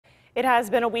It has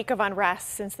been a week of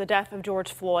unrest since the death of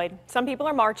George Floyd. Some people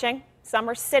are marching, some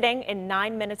are sitting in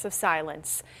 9 minutes of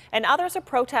silence, and others are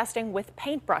protesting with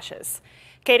paintbrushes.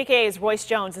 KDKA's Royce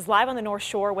Jones is live on the North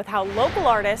Shore with how local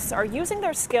artists are using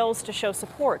their skills to show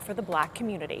support for the Black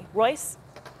community. Royce?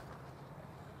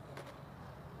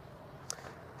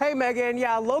 Hey, Megan.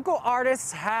 Yeah, local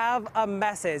artists have a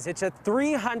message. It's a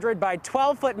 300 by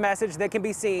 12-foot message that can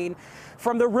be seen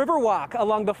from the Riverwalk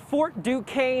along the Fort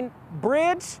Duquesne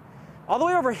Bridge all the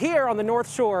way over here on the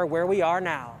North Shore where we are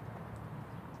now.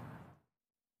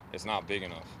 It's not big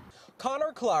enough.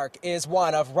 Connor Clark is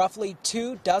one of roughly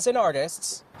 24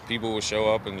 artists. People will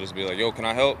show up and just be like, yo, can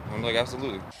I help? I'm like,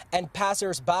 absolutely. And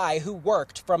passers-by who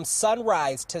worked from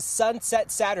sunrise to sunset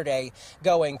Saturday,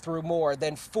 going through more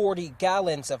than 40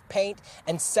 gallons of paint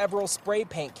and several spray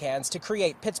paint cans to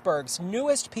create Pittsburgh's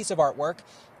newest piece of artwork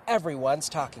everyone's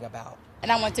talking about.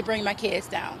 And I want to bring my kids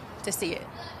down to see it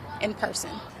in person.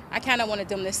 I kind of wanted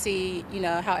them to see,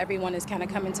 how everyone is kind of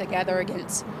coming together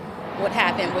against what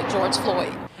happened with George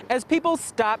Floyd. As people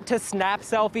stop to snap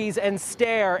selfies and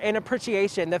stare in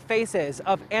appreciation, the faces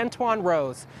of Antoine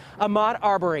Rose, Ahmaud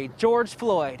Arbery, George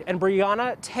Floyd, and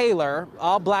Breonna Taylor,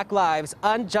 all Black lives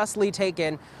unjustly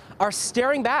taken, are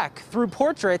staring back through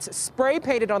portraits spray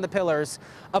painted on the pillars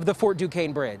of the Fort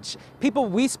Duquesne Bridge. People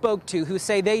we spoke to who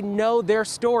say they know their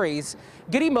stories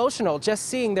get emotional just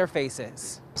seeing their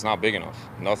faces. It's not big enough.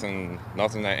 Nothing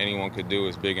that anyone could do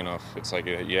is big enough. It's like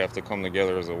you have to come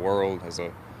together as a world, as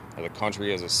a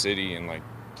country, as a city, and like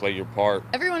play your part.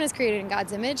 Everyone is created in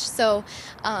God's image, so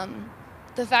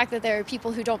the fact that there are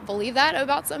people who don't believe that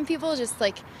about some people just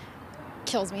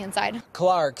kills me inside.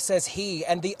 Clark says he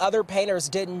and the other painters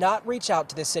did not reach out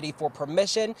to the city for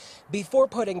permission before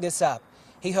putting this up.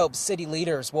 He hopes city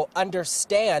leaders will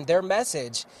understand their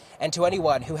message. And to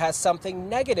anyone who has something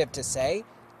negative to say,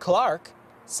 Clark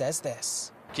says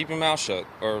this. Keep your mouth shut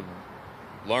or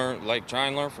try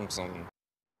and learn from something.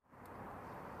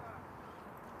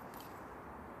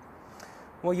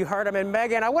 Well, you heard him. And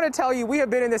Megan, I want to tell you, we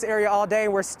have been in this area all day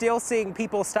and we're still seeing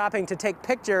people stopping to take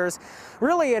pictures,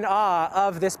 really in awe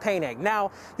of this painting.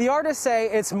 Now, the artists say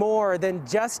it's more than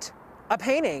just a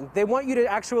painting. They want you to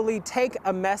actually take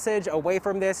a message away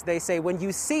from this. They say when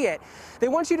you see it, they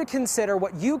want you to consider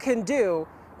what you can do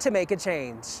to make a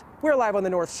change. We're live on the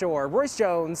North Shore. Royce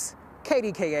Jones,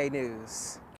 KDKA News.